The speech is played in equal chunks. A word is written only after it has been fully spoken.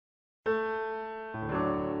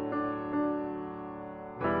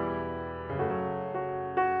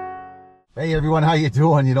Hey everyone, how you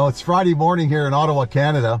doing? You know, it's Friday morning here in Ottawa,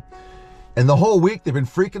 Canada, and the whole week they've been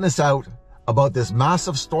freaking us out about this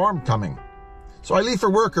massive storm coming. So I leave for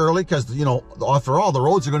work early because, you know, after all, the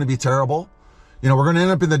roads are going to be terrible. You know, we're going to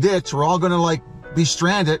end up in the ditch. We're all going to be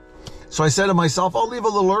stranded. So I said to myself, I'll leave a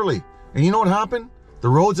little early. And you know what happened? The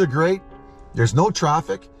roads are great. There's no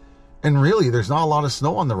traffic. And really, there's not a lot of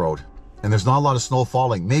snow on the road. And there's not a lot of snow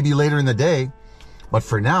falling. Maybe later in the day. But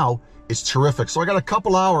for now, it's terrific. So I got a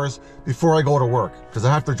couple hours before I go to work because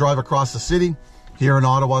I have to drive across the city here in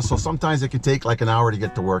Ottawa. So sometimes it can take like an hour to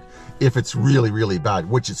get to work if it's really, really bad,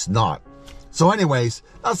 which it's not. So anyways,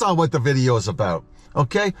 that's not what the video is about.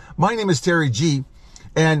 Okay? My name is Terry G.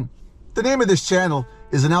 And the name of this channel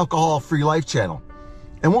is an alcohol-free life channel.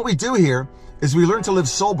 And what we do here is we learn to live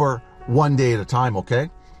sober one day at a time,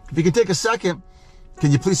 okay? If you can take a second,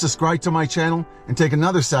 can you please subscribe to my channel and take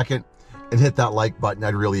another second and hit that like button?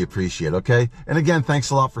 I'd really appreciate it, okay? And again, thanks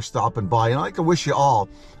a lot for stopping by. And I'd like to wish you all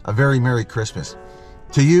a very Merry Christmas.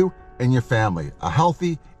 To you and your family, a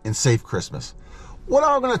healthy and safe Christmas. What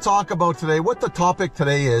I'm going to talk about today, what the topic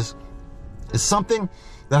today is something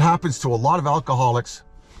that happens to a lot of alcoholics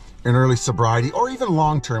in early sobriety or even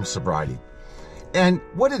long-term sobriety. And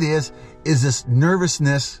what it is this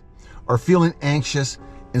nervousness or feeling anxious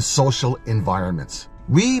in social environments.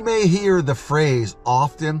 We may hear the phrase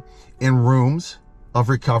often in rooms of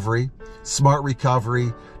recovery, smart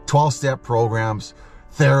recovery, 12-step programs,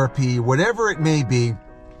 therapy, whatever it may be.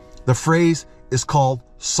 The phrase is called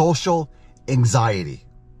social anxiety.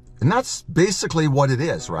 And that's basically what it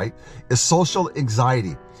is, right? Is social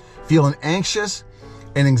anxiety. Feeling anxious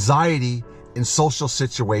and anxiety in social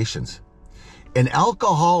situations. And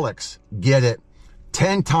alcoholics get it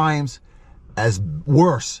 10 times as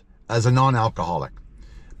worse as a non-alcoholic.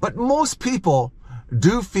 But most people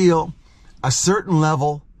do feel a certain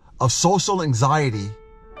level of social anxiety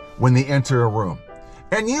when they enter a room.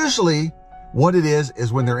 And usually what it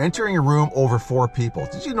is when they're entering a room over 4 people.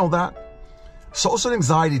 Did you know that? Social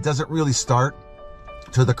anxiety doesn't really start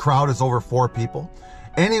till the crowd is over 4 people.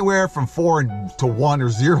 Anywhere from 4 to 1 or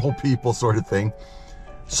 0 people sort of thing.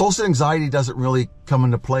 Social anxiety doesn't really come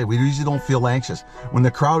into play. We usually don't feel anxious when the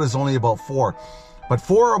crowd is only about 4. But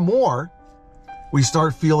 4 or more, we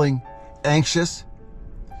start feeling anxious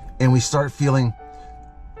and we start feeling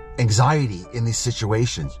anxiety in these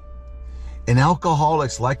situations. And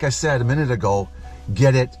alcoholics, like I said a minute ago,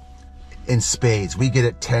 get it in spades. We get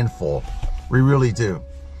it tenfold. We really do.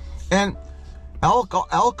 And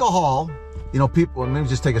alcohol, you know, people, let me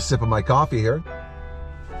just take a sip of my coffee here.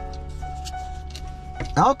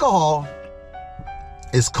 Alcohol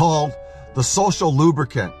is called the social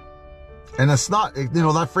lubricant. And it's not, you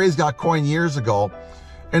know, that phrase got coined years ago.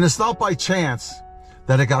 And it's not by chance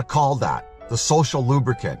that it got called that, the social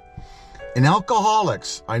lubricant. And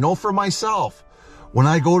alcoholics, I know for myself, when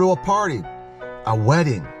I go to a party, a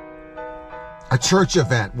wedding, a church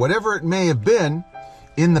event, whatever it may have been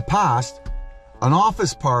in the past, an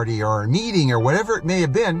office party or a meeting or whatever it may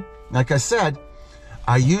have been, like I said,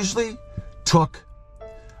 I usually took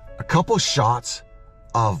a couple shots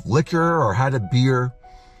of liquor or had a beer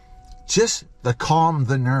just to calm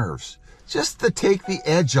the nerves, just to take the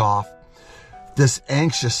edge off this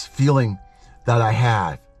anxious feeling that I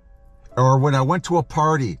had. Or when I went to a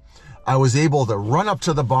party, I was able to run up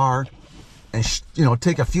to the bar and, you know,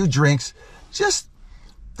 take a few drinks just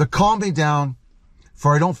to calm me down,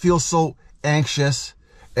 for I don't feel so anxious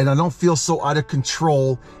and I don't feel so out of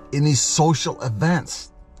control in these social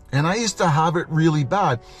events. And I used to have it really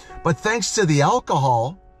bad. But thanks to the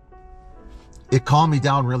alcohol, it calmed me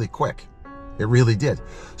down really quick. It really did.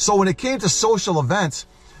 So when it came to social events,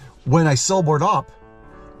 when I sobered up,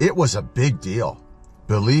 it was a big deal.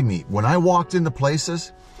 Believe me, when I walked into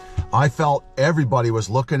places, I felt everybody was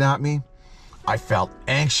looking at me. I felt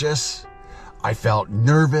anxious. I felt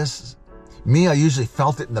nervous. Me, I usually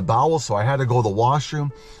felt it in the bowels, so I had to go to the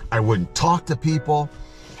washroom. I wouldn't talk to people.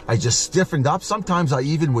 I just stiffened up. Sometimes I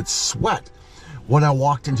even would sweat when I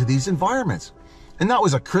walked into these environments. And that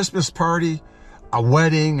was a Christmas party, a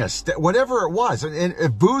wedding, whatever it was. And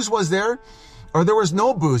if booze was there or there was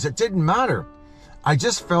no booze, it didn't matter. I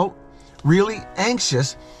just felt really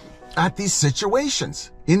anxious at these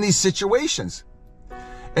situations, in these situations.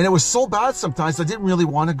 And it was so bad sometimes I didn't really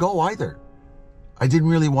want to go either. I didn't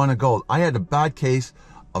really want to go. I had a bad case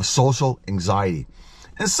of social anxiety.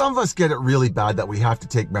 And some of us get it really bad that we have to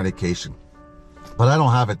take medication. But I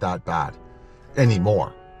don't have it that bad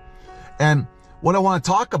anymore. And what I want to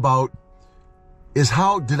talk about is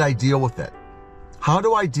how did I deal with it? How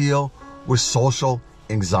do I deal with social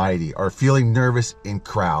anxiety or feeling nervous in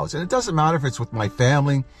crowds. And it doesn't matter if it's with my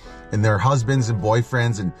family and their husbands and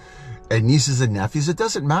boyfriends and nieces and nephews. It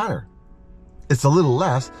doesn't matter. It's a little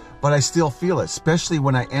less, but I still feel it, especially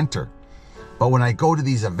when I enter. But when I go to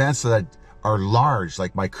these events that are large,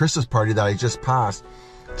 like my Christmas party that I just passed,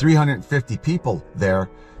 350 people there,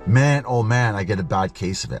 man, oh man, I get a bad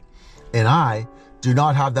case of it. And I do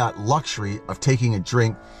not have that luxury of taking a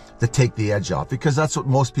drink to take the edge off, because that's what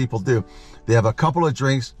most people do. They have a couple of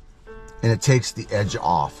drinks and it takes the edge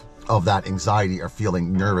off of that anxiety or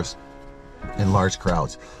feeling nervous in large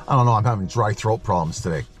crowds. I don't know, I'm having dry throat problems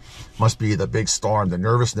today. Must be the big storm, the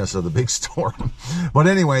nervousness of the big storm. But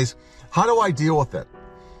anyways, how do I deal with it?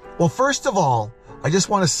 Well, first of all, I just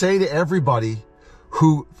want to say to everybody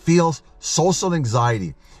who feels social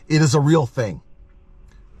anxiety, it is a real thing.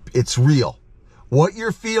 It's real. What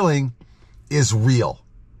you're feeling is real.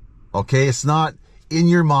 Okay? It's not in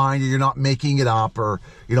your mind, or you're not making it up, or,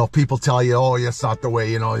 people tell you, oh, that's not the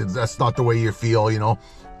way, that's not the way you feel,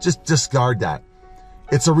 Just discard that.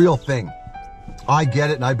 It's a real thing. I get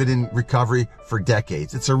it, and I've been in recovery for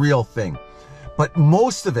decades. It's a real thing. But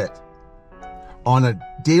most of it, on a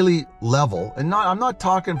daily level, and I'm not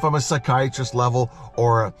talking from a psychiatrist level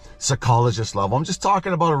or a psychologist level. I'm just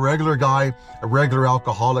talking about a regular guy, a regular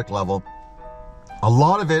alcoholic level. A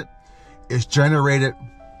lot of it is generated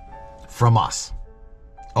from us.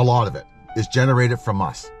 A lot of it is generated from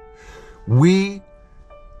us. We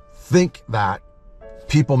think that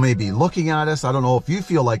people may be looking at us. I don't know if you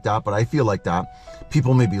feel like that, but I feel like that.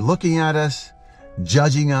 People may be looking at us,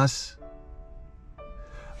 judging us.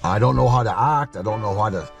 I don't know how to act. I don't know how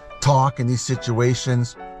to talk in these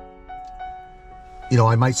situations.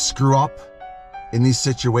 I might screw up in these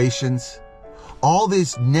situations. All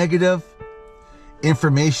this negative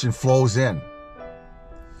information flows in.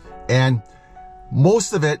 And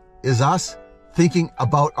most of it is us thinking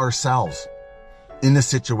about ourselves in this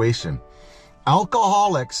situation.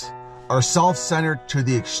 Alcoholics are self-centered to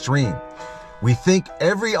the extreme. We think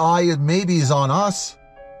every eye maybe is on us,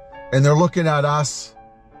 and they're looking at us,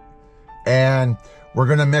 and we're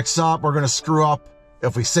going to mix up, we're going to screw up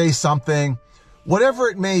if we say something. Whatever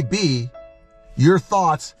it may be, your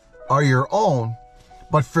thoughts are your own.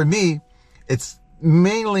 But for me, it's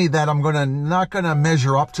mainly that I'm not going to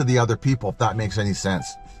measure up to the other people, if that makes any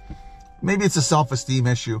sense. Maybe it's a self-esteem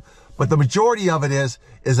issue, but the majority of it is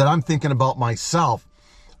that I'm thinking about myself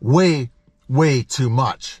way, way too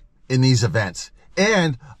much in these events.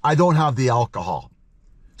 And I don't have the alcohol.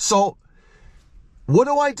 So what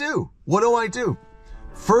do I do? What do I do?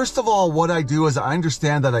 First of all, what I do is I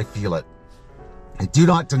understand that I feel it. I do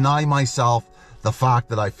not deny myself the fact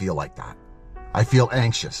that I feel like that. I feel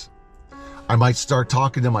anxious. I might start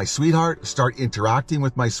talking to my sweetheart, start interacting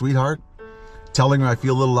with my sweetheart, telling her I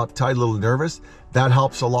feel a little uptight, a little nervous. That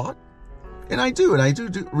helps a lot. And I do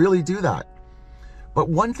really do that. But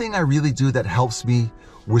one thing I really do that helps me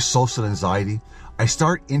with social anxiety, I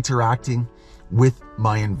start interacting with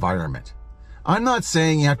my environment. I'm not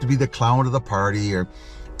saying you have to be the clown of the party or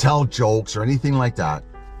tell jokes or anything like that.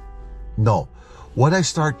 No. What I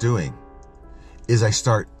start doing is I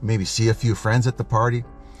start maybe see a few friends at the party,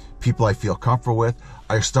 people I feel comfortable with.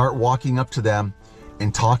 I start walking up to them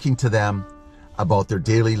and talking to them about their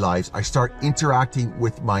daily lives. I start interacting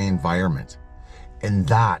with my environment. And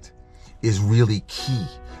that is really key.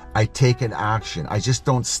 I take an action. I just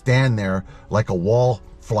don't stand there like a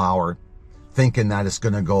wallflower thinking that it's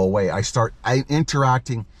going to go away. I start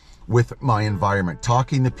interacting with my environment,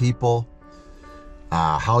 talking to people.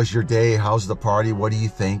 How's your day? How's the party? What do you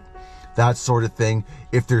think? That sort of thing.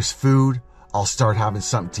 If there's food, I'll start having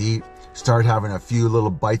something to eat. Start having a few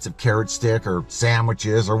little bites of carrot stick or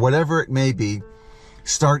sandwiches or whatever it may be.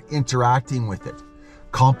 Start interacting with it.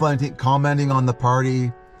 Commenting on the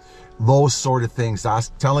party. Those sort of things.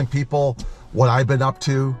 Telling people what I've been up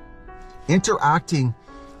to. Interacting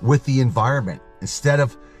with the environment instead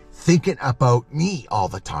of thinking about me all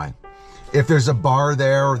the time. If there's a bar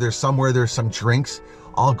there or there's some drinks,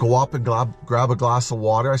 I'll go up and grab a glass of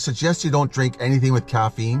water. I suggest you don't drink anything with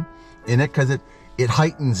caffeine in it because it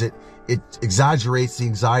heightens it. It exaggerates the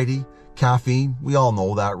anxiety. Caffeine, we all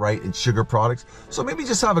know that, right? And sugar products. So maybe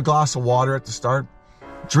just have a glass of water at the start.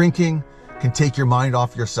 Drinking can take your mind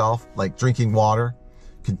off yourself, like drinking water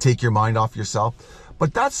can take your mind off yourself.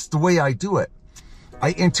 But that's the way I do it.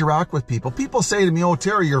 I interact with people. People say to me, oh,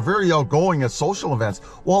 Terry, you're very outgoing at social events.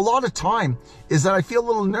 Well, a lot of time is that I feel a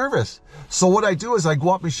little nervous. So what I do is I go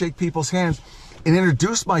up and shake people's hands and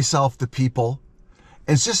introduce myself to people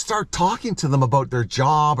and just start talking to them about their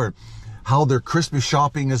job or how their Christmas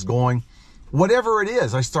shopping is going. Whatever it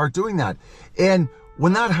is, I start doing that. And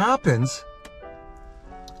when that happens,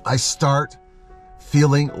 I start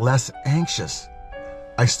feeling less anxious.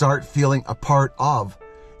 I start feeling a part of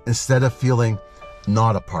instead of feeling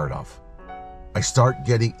not a part of. I start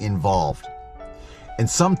getting involved. And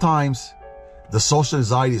sometimes the social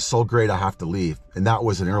anxiety is so great I have to leave. And that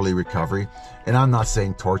was an early recovery. And I'm not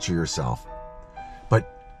saying torture yourself, but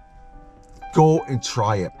go and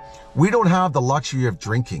try it. We don't have the luxury of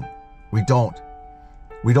drinking. We don't.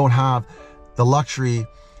 We don't have the luxury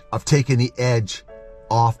of taking the edge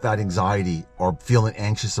off that anxiety or feeling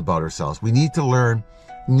anxious about ourselves. We need to learn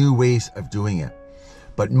new ways of doing it.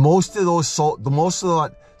 But most of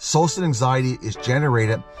that social anxiety is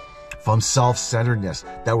generated from self-centeredness,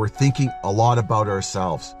 that we're thinking a lot about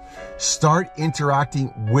ourselves. Start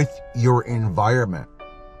interacting with your environment.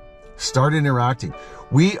 Start interacting.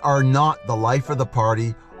 We are not the life of the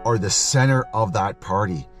party or the center of that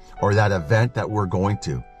party or that event that we're going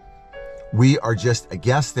to. We are just a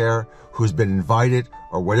guest there who's been invited,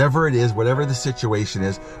 or whatever it is, whatever the situation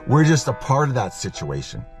is. We're just a part of that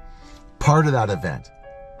situation, part of that event.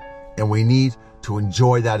 And we need to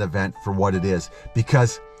enjoy that event for what it is,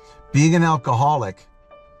 because being an alcoholic,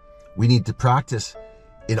 we need to practice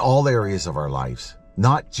in all areas of our lives,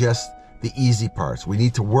 not just the easy parts. We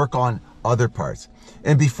need to work on other parts.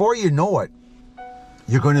 And before you know it,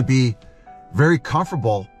 you're going to be very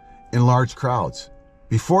comfortable in large crowds.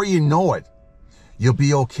 Before you know it, you'll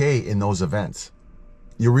be okay in those events.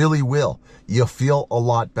 You really will. You'll feel a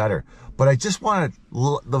lot better. But I just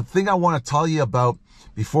the thing I want to tell you about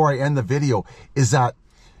before I end the video is that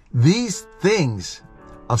these things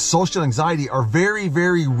of social anxiety are very,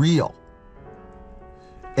 very real.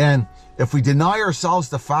 And if we deny ourselves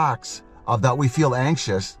the facts of that we feel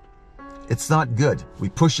anxious, it's not good. We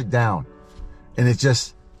push it down and it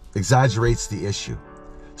just exaggerates the issue.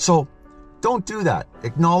 So don't do that.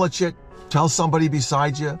 Acknowledge it. Tell somebody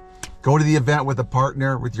beside you. Go to the event with a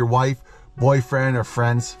partner, with your wife, boyfriend, or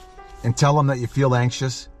friends, and tell them that you feel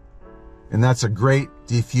anxious. And that's a great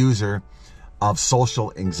diffuser of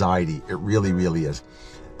social anxiety. It really, really is.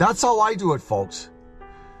 That's how I do it, folks.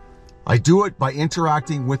 I do it by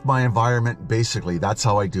interacting with my environment, basically. That's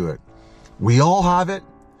how I do it. We all have it.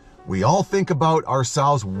 We all think about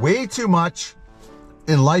ourselves way too much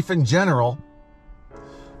in life in general.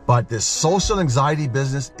 But this social anxiety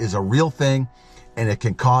business is a real thing, and it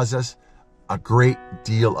can cause us a great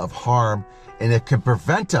deal of harm, and it can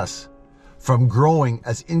prevent us from growing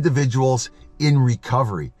as individuals in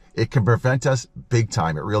recovery. It can prevent us big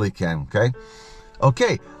time. It really can, okay?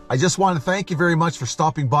 Okay, I just want to thank you very much for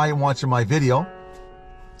stopping by and watching my video.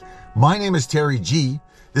 My name is Terry G.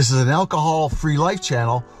 This is an alcohol-free life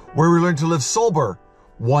channel where we learn to live sober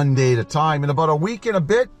one day at a time. In about a week and a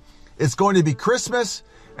bit, it's going to be Christmas,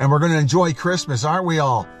 and we're going to enjoy Christmas, aren't we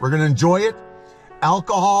all? We're going to enjoy it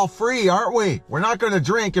alcohol-free, aren't we? We're not going to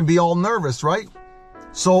drink and be all nervous, right?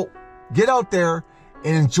 So get out there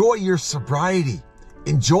and enjoy your sobriety.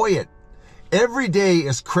 Enjoy it. Every day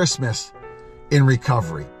is Christmas in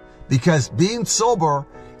recovery, because being sober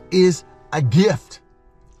is a gift.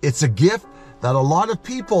 It's a gift that a lot of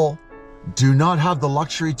people do not have the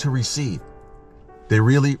luxury to receive. They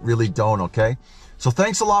really, really don't, okay? So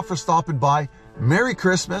thanks a lot for stopping by. Merry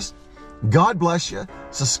Christmas. God bless you.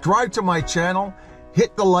 Subscribe to my channel.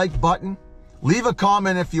 Hit the like button. Leave a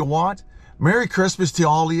comment if you want. Merry Christmas to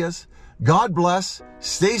all of you. God bless.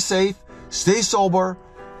 Stay safe. Stay sober.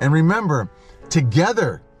 And remember,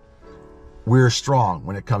 together, we're strong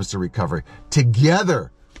when it comes to recovery.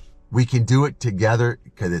 Together, we can do it together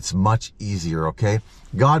because it's much easier, okay?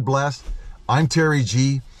 God bless. I'm Terry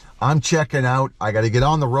G. I'm checking out. I got to get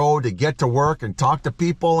on the road to get to work and talk to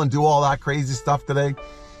people and do all that crazy stuff today.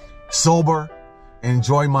 Sober.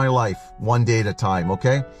 Enjoy my life one day at a time,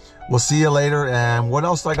 okay? We'll see you later. And what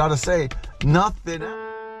else I got to say? Nothing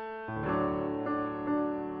else.